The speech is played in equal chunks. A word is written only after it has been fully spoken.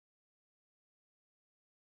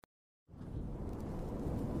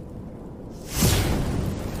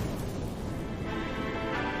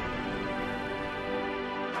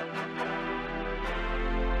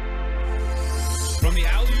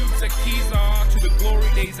the keys are to the glory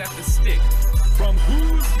days at the stick. From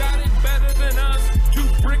who's got it better than us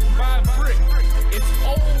to brick by brick. It's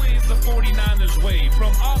always the 49ers way,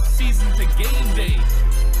 from off-season to game day.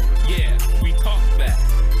 Yeah, we talk back.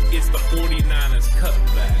 It's the 49ers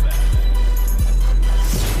cutback.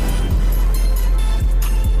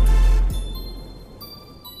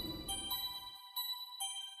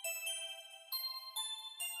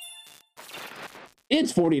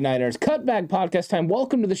 It's 49ers Cutback Podcast time.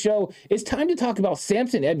 Welcome to the show. It's time to talk about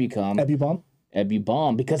Samson Ebukam.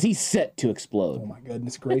 Ebukam, because he's set to explode. Oh my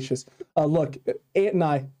goodness gracious. Look, Ant and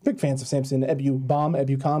I, big fans of Samson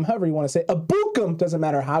Ebukam, however you want to say. Ebukam, doesn't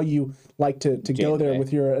matter how you like to go there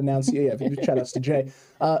with your enunciation. Shout outs to Jay.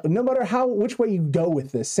 No matter which way you go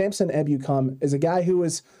with this, Samson Ebukam is a guy who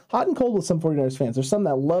is hot and cold with some 49ers fans. There's some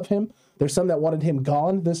that love him. There's some that wanted him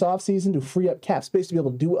gone this offseason to free up cap space to be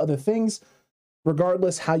able to do other things.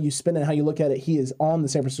 Regardless how you spin it, how you look at it, he is on the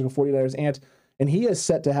San Francisco 49ers, and he is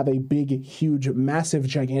set to have a big, huge, massive,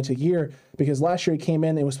 gigantic year, because last year he came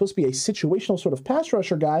in and was supposed to be a situational sort of pass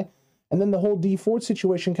rusher guy, and then the whole D Ford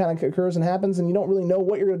situation kind of occurs and happens, and you don't really know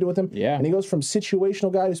what you're going to do with him. Yeah. And he goes from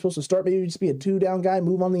situational guy who's supposed to start maybe just be a two-down guy,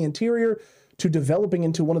 move on the interior, to developing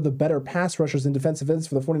into one of the better pass rushers in defensive ends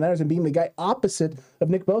for the 49ers and being the guy opposite of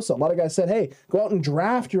Nick Bosa. A lot of guys said, hey, go out and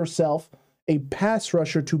draft yourself a pass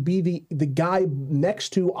rusher to be the guy next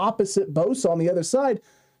to opposite Bosa on the other side.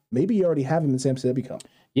 Maybe you already have him in Samson Ebukam.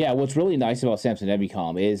 Yeah, what's really nice about Samson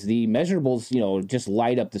Ebukam is the measurables, just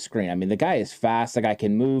light up the screen. I mean, the guy is fast, the guy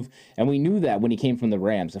can move, and we knew that when he came from the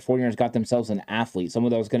Rams. The 49ers got themselves an athlete, someone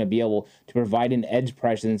that was going to be able to provide an edge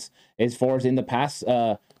presence as far as in the pass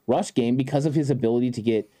rush game because of his ability to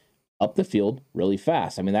get up the field really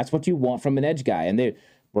fast. I mean, that's what you want from an edge guy, and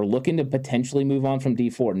we're looking to potentially move on from D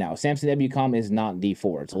Ford. Now, Samson Ebukam is not D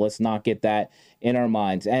Ford, so let's not get that in our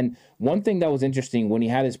minds. And one thing that was interesting, when he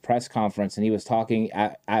had his press conference and he was talking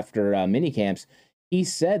after minicamps, he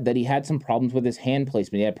said that he had some problems with his hand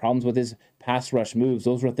placement. He had problems with his pass rush moves.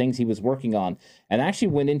 Those were things he was working on. And I actually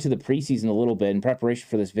went into the preseason a little bit in preparation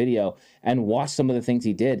for this video and watched some of the things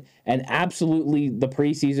he did. And absolutely, the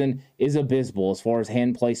preseason is abysmal as far as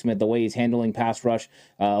hand placement, the way he's handling pass rush.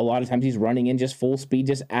 A lot of times he's running in just full speed,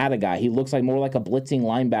 just at a guy. He looks like more like a blitzing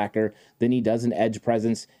linebacker than he does an edge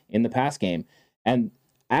presence in the pass game. And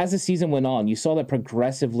as the season went on, you saw that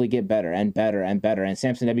progressively get better and better and better. And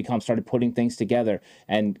Samson Ebukam started putting things together.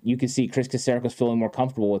 And you could see Chris Kaserikos feeling more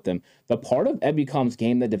comfortable with him. The part of Ebukam's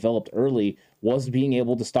game that developed early was being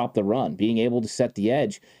able to stop the run, being able to set the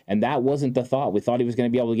edge. And that wasn't the thought. We thought he was going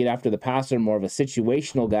to be able to get after the passer, more of a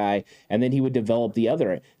situational guy, and then he would develop the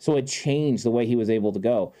other. So it changed the way he was able to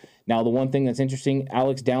go. Now, the one thing that's interesting,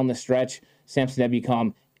 Alex, down the stretch, Samson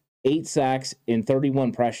Ebukam, 8 sacks in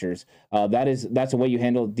 31 pressures. That's the way you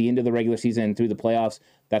handle the end of the regular season and through the playoffs.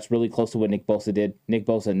 That's really close to what Nick Bosa did. Nick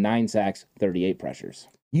Bosa, 9 sacks, 38 pressures.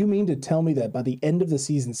 You mean to tell me that by the end of the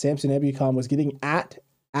season, Samson Ebukam was getting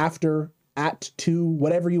after, to,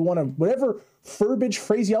 whatever you want to, whatever verbiage,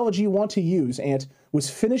 phraseology you want to use, and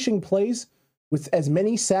was finishing plays with as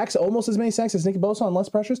many sacks, almost as many sacks as Nick Bosa on less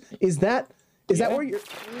pressures? Is that where you're...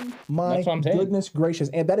 My goodness gracious.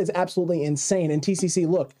 And that is absolutely insane. And TCC,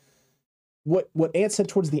 look, what Ant said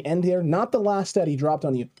towards the end here, not the last stat he dropped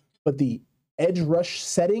on you, but the edge rush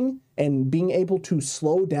setting and being able to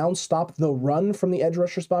slow down, stop the run from the edge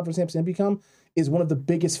rusher spot for Samson Ebukam is one of the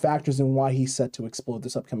biggest factors in why he's set to explode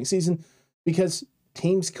this upcoming season, because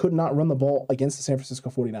teams could not run the ball against the San Francisco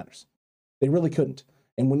 49ers. They really couldn't.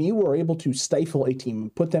 And when you were able to stifle a team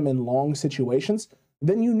and put them in long situations,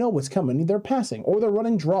 then you know what's coming. They're passing or they're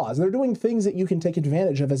running draws. They're doing things that you can take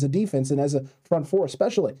advantage of as a defense and as a front four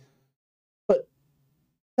especially. But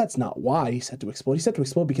that's not why he's set to explode. He's set to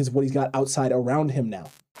explode because of what he's got outside around him now.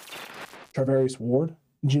 Charvarius Ward,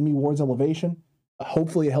 Jimmy Ward's elevation,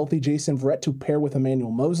 hopefully a healthy Jason Verrett to pair with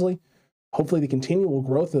Emmanuel Mosley, hopefully the continual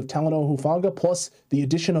growth of Talanoa Hufanga, plus the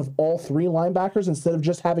addition of all 3 linebackers instead of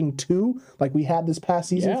just having 2 like we had this past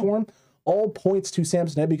season for him. All points to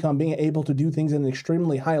Samson Ebukam being able to do things at an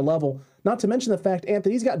extremely high level, not to mention the fact,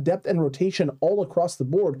 Anthony, he's got depth and rotation all across the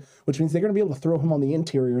board, which means they're going to be able to throw him on the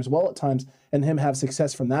interior as well at times and him have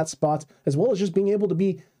success from that spot, as well as just being able to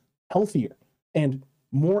be healthier and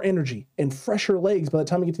more energy and fresher legs by the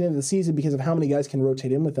time we get to the end of the season because of how many guys can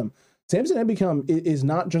rotate in with him. Samson Ebukam is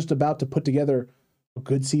not just about to put together a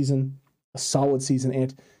good season, a solid season,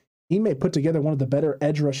 and he may put together one of the better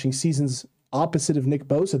edge rushing seasons opposite of Nick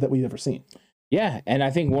Bosa that we've ever seen. Yeah, and I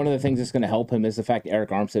think one of the things that's going to help him is the fact that Eric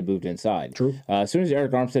Armstead moved inside. True. As soon as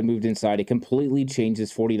Eric Armstead moved inside, it completely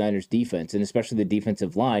changes 49ers defense, and especially the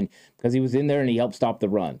defensive line, because he was in there and he helped stop the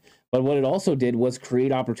run. But what it also did was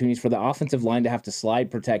create opportunities for the offensive line to have to slide,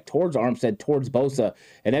 protect towards Armstead, towards Bosa.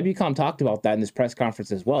 And Ebukam talked about that in this press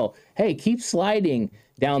conference as well. Hey, keep sliding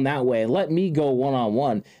down that way and let me go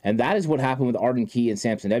one-on-one. And that is what happened with Arden Key and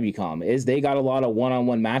Samson Ebukam, is they got a lot of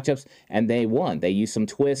one-on-one matchups and they won. They used some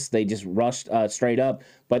twists. They just rushed straight up.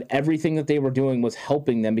 But everything that they were doing was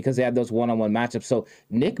helping them because they had those one-on-one matchups. So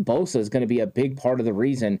Nick Bosa is going to be a big part of the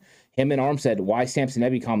reason, him and Armstead, why Samson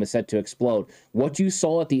Ebukam is set to explode. What you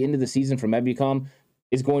saw at the end of the season from Ebukam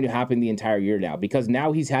is going to happen the entire year now, because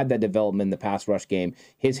now he's had that development in the pass rush game.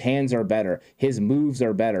 His hands are better. His moves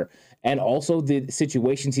are better. And also the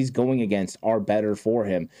situations he's going against are better for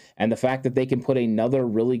him. And the fact that they can put another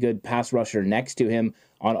really good pass rusher next to him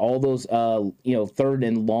on all those, third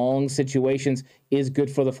and long situations is good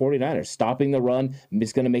for the 49ers. Stopping the run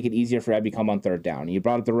is going to make it easier for Ebukam on third down. You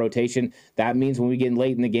brought up the rotation. That means when we get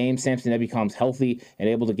late in the game, Samson Ebukam's healthy and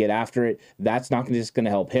able to get after it. That's not just going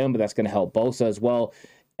to help him, but that's going to help Bosa as well.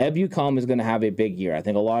 Ebukam is going to have a big year. I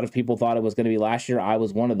think a lot of people thought it was going to be last year. I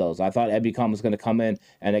was one of those. I thought Ebukam was going to come in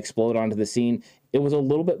and explode onto the scene. It was a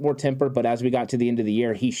little bit more tempered, but as we got to the end of the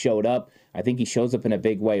year, he showed up. I think he shows up in a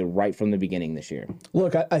big way right from the beginning this year.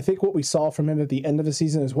 Look, I think what we saw from him at the end of the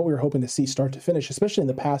season is what we were hoping to see start to finish, especially in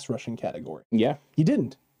the pass rushing category. Yeah. You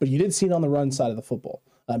didn't, but you did see it on the run side of the football.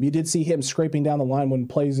 You did see him scraping down the line when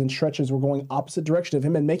plays and stretches were going opposite direction of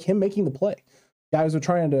him and making the play. Guys are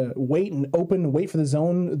trying to wait for the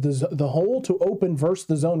zone, the hole to open versus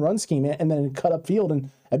the zone run scheme, and then cut up field.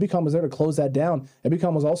 And Ebukam was there to close that down.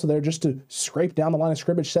 Ebukam was also there just to scrape down the line of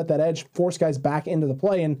scrimmage, set that edge, force guys back into the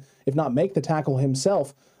play, and if not make the tackle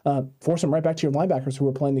himself, force them right back to your linebackers who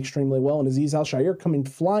were playing extremely well. And Azeez Al-Shaair coming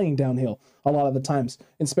flying downhill a lot of the times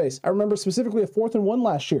in space. I remember specifically a 4th and 1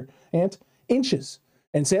 last year, and inches.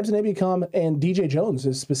 And Samson Ebukam and DJ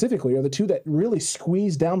Jones specifically are the two that really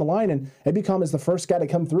squeeze down the line. And Ebukam is the first guy to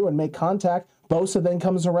come through and make contact. Bosa then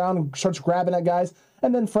comes around and starts grabbing at guys.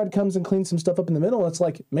 And then Fred comes and cleans some stuff up in the middle. And it's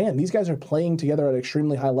like, man, these guys are playing together at an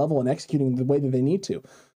extremely high level and executing the way that they need to.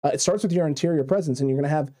 It starts with your interior presence, and you're going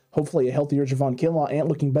to have hopefully a healthier Javon Kinlaw and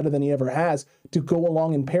looking better than he ever has to go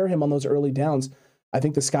along and pair him on those early downs. I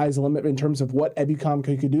think the sky's the limit in terms of what Ebukam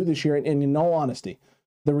could do this year. And in all honesty,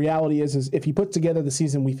 the reality is if he puts together the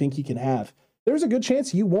season we think he can have, there's a good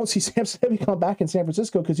chance you won't see Samson Ebukam back in San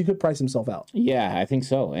Francisco because he could price himself out. Yeah, I think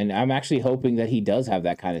so. And I'm actually hoping that he does have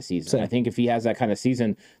that kind of season. Same. I think if he has that kind of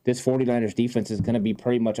season, this 49ers defense is going to be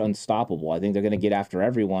pretty much unstoppable. I think they're going to get after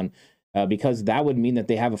everyone. Because that would mean that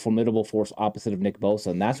they have a formidable force opposite of Nick Bosa.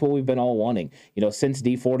 And that's what we've been all wanting. Since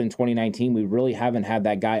Dee Ford in 2019, we really haven't had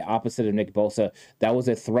that guy opposite of Nick Bosa that was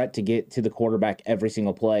a threat to get to the quarterback every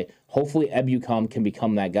single play. Hopefully Ebukam can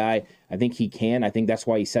become that guy. I think he can. I think that's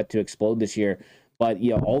why he's set to explode this year. But,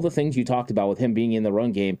 all the things you talked about with him being in the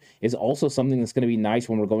run game is also something that's going to be nice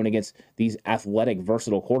when we're going against these athletic,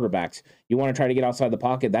 versatile quarterbacks. You want to try to get outside the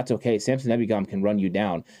pocket, that's okay. Samson Ebukam can run you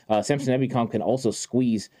down. Samson Ebukam can also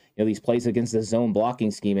squeeze these plays against the zone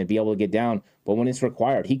blocking scheme and be able to get down. But when it's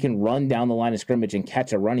required, he can run down the line of scrimmage and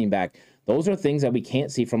catch a running back. Those are things that we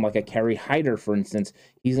can't see from like a Kerry Hyder, for instance.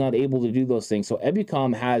 He's not able to do those things. So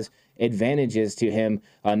Ebukam has advantages to him,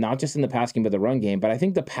 not just in the pass game, but the run game. But I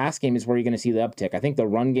think the pass game is where you're going to see the uptick. I think the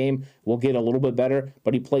run game will get a little bit better,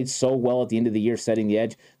 but he played so well at the end of the year setting the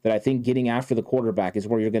edge that I think getting after the quarterback is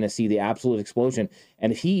where you're going to see the absolute explosion.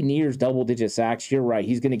 And if he nears double-digit sacks, you're right.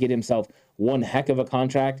 He's going to get himself one heck of a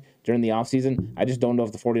contract during the offseason. I just don't know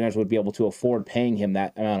if the 49ers would be able to afford paying him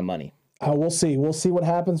that amount of money. We'll see. We'll see what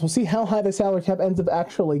happens. We'll see how high the salary cap ends up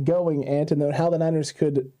actually going, Ant, and then how the Niners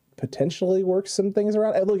could potentially work some things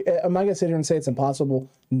around. Look, am I going to sit here and say it's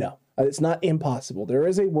impossible? No, it's not impossible. There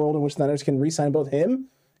is a world in which the Niners can re-sign both him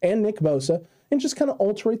and Nick Bosa and just kind of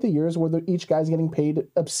alterate the years where each guy's getting paid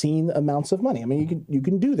obscene amounts of money. I mean, you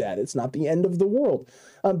can do that. It's not the end of the world.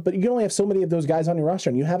 But you can only have so many of those guys on your roster,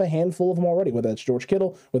 and you have a handful of them already, whether that's George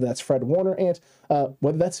Kittle, whether that's Fred Warner, and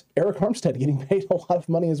whether that's Eric Armstead getting paid a lot of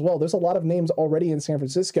money as well. There's a lot of names already in San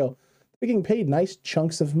Francisco. They're getting paid nice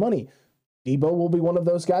chunks of money. Debo will be one of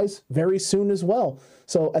those guys very soon as well.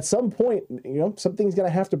 So at some point, something's going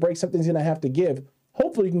to have to break, something's going to have to give.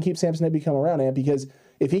 Hopefully you can keep Samson Ebukam around, Ant, because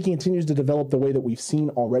if he continues to develop the way that we've seen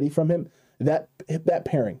already from him, that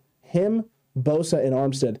pairing, him, Bosa, and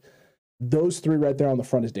Armstead, those three right there on the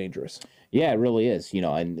front is dangerous. Yeah, it really is.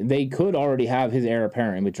 And they could already have his heir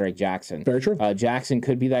apparent with Drake Jackson. Very true. Jackson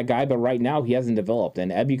could be that guy, but right now he hasn't developed.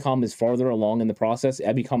 And Ebukam is farther along in the process.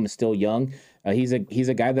 Ebukam is still young. He's a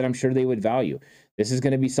guy that I'm sure they would value. This is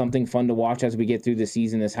going to be something fun to watch as we get through the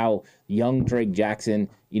season, is how young Drake Jackson,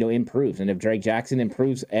 improves. And if Drake Jackson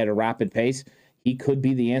improves at a rapid pace, he could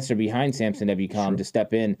be the answer behind Samson Ebukam to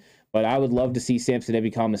step in. But I would love to see Samson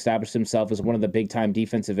Ebukam establish himself as one of the big-time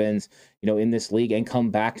defensive ends, in this league and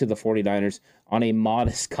come back to the 49ers on a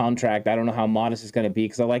modest contract. I don't know how modest it's going to be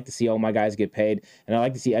because I like to see all my guys get paid, and I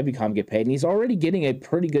like to see Ebukam get paid. And he's already getting a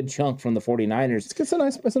pretty good chunk from the 49ers. It's a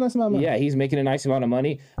nice amount of money. Yeah, he's making a nice amount of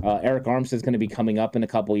money. Eric Armstead's going to be coming up in a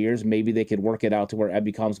couple years. Maybe they could work it out to where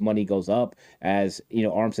Ebukam's money goes up as,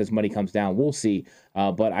 Armstead's money comes down. We'll see.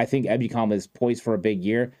 But I think Ebukam is poised for a big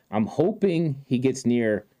year. I'm hoping he gets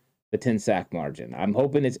near the 10-sack margin. I'm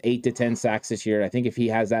hoping it's 8 to 10 sacks this year. I think if he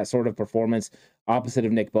has that sort of performance opposite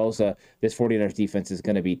of Nick Bosa, this 49ers defense is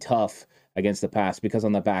going to be tough against the pass because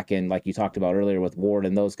on the back end, like you talked about earlier with Ward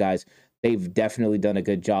and those guys, they've definitely done a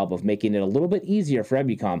good job of making it a little bit easier for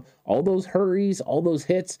Ebukam. All those hurries, all those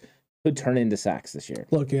hits could turn into sacks this year.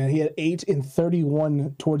 Look, he had 8 in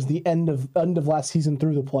 31 towards the end of last season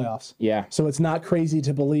through the playoffs. Yeah. So it's not crazy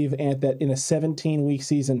to believe, Ant, that in a 17-week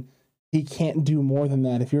season, he can't do more than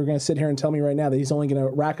that. If you were going to sit here and tell me right now that he's only going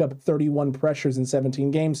to rack up 31 pressures in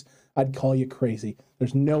 17 games, I'd call you crazy.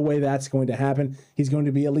 There's no way that's going to happen. He's going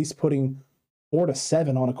to be at least putting 4 to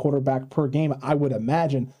 7 on a quarterback per game. I would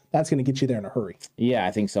imagine that's going to get you there in a hurry. Yeah,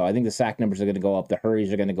 I think so. I think the sack numbers are going to go up. The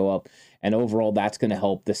hurries are going to go up. And overall, that's going to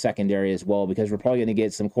help the secondary as well because we're probably going to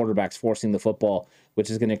get some quarterbacks forcing the football, which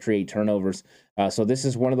is going to create turnovers. So this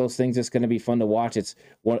is one of those things that's going to be fun to watch. It's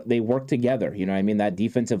what they work together. That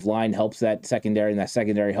defensive line helps that secondary, and that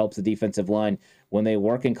secondary helps the defensive line. When they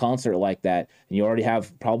work in concert like that, and you already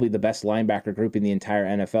have probably the best linebacker group in the entire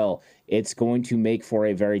NFL, it's going to make for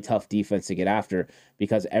a very tough defense to get after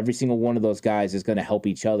because every single one of those guys is going to help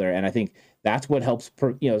each other. And I think that's what helps,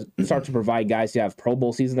 start to provide guys to have Pro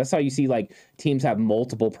Bowl season. That's how you see teams have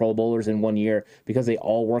multiple Pro Bowlers in one year because they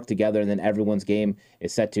all work together and then everyone's game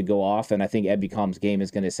is set to go off. And I think Ebukam's game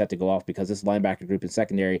is going to set to go off because this linebacker group in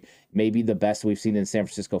secondary may be the best we've seen in San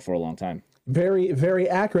Francisco for a long time. Very, very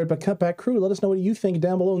accurate, but Cutback Crew, let us know what you think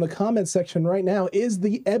down below in the comments section right now. Is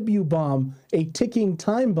the Ebu bomb a ticking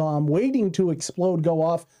time bomb waiting to explode, go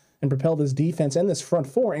off, and propel this defense and this front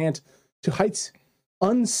four, Ant, to heights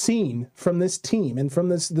unseen from this team and from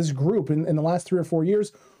this group in the last 3 or 4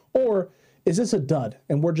 years? Or is this a dud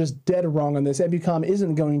and we're just dead wrong on this? Ebukam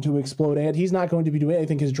isn't going to explode, and he's not going to be doing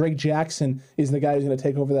anything because Drake Jackson is the guy who's going to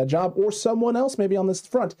take over that job, or someone else maybe on this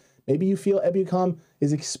front. Maybe you feel Ebukam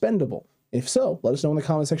is expendable. If so, let us know in the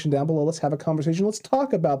comment section down below. Let's have a conversation. Let's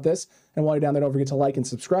talk about this. And while you're down there, don't forget to like and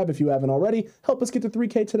subscribe if you haven't already. Help us get to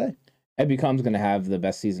 3K today. Ebukam's going to have the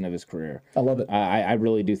best season of his career. I love it. I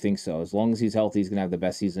really do think so. As long as he's healthy, he's going to have the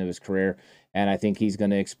best season of his career. And I think he's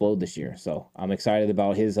going to explode this year. So I'm excited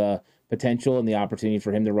about his potential and the opportunity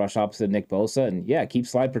for him to rush opposite Nick Bosa. And yeah, keep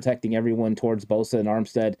slide protecting everyone towards Bosa and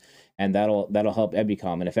Armstead. And that'll help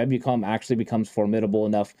Ebukam. And if Ebukam actually becomes formidable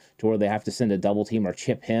enough to where they have to send a double team or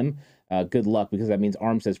chip him, good luck, because that means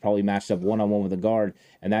Armstead's probably matched up one-on-one with a guard,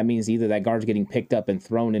 and that means either that guard's getting picked up and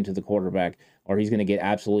thrown into the quarterback, or he's going to get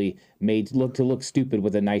absolutely made look stupid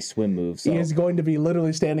with a nice swim move. So he is going to be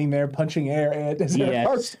literally standing there punching air, and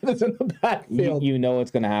Armstead is in the backfield. You know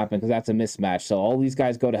it's going to happen because that's a mismatch. So all these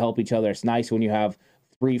guys go to help each other. It's nice when you have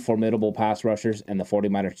 3 formidable pass rushers, and the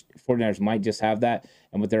 49ers might just have that,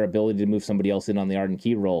 and with their ability to move somebody else in on the Arden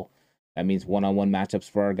Key role, that means one-on-one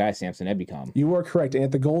matchups for our guy, Samson Ebukam. You are correct,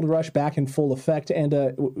 and the gold rush back in full effect. And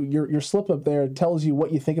your slip-up there tells you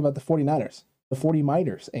what you think about the 49ers. The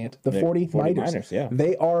 40-miters, and the 40-miters. Yeah.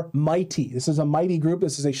 They are mighty. This is a mighty group.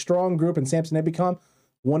 This is a strong group, and Samson Ebukam,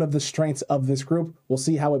 one of the strengths of this group. We'll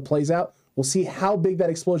see how it plays out. We'll see how big that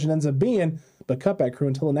explosion ends up being. But Cutback Crew,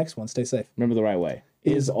 until the next one, stay safe. Remember, the right way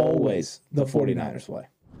is always the 49ers way.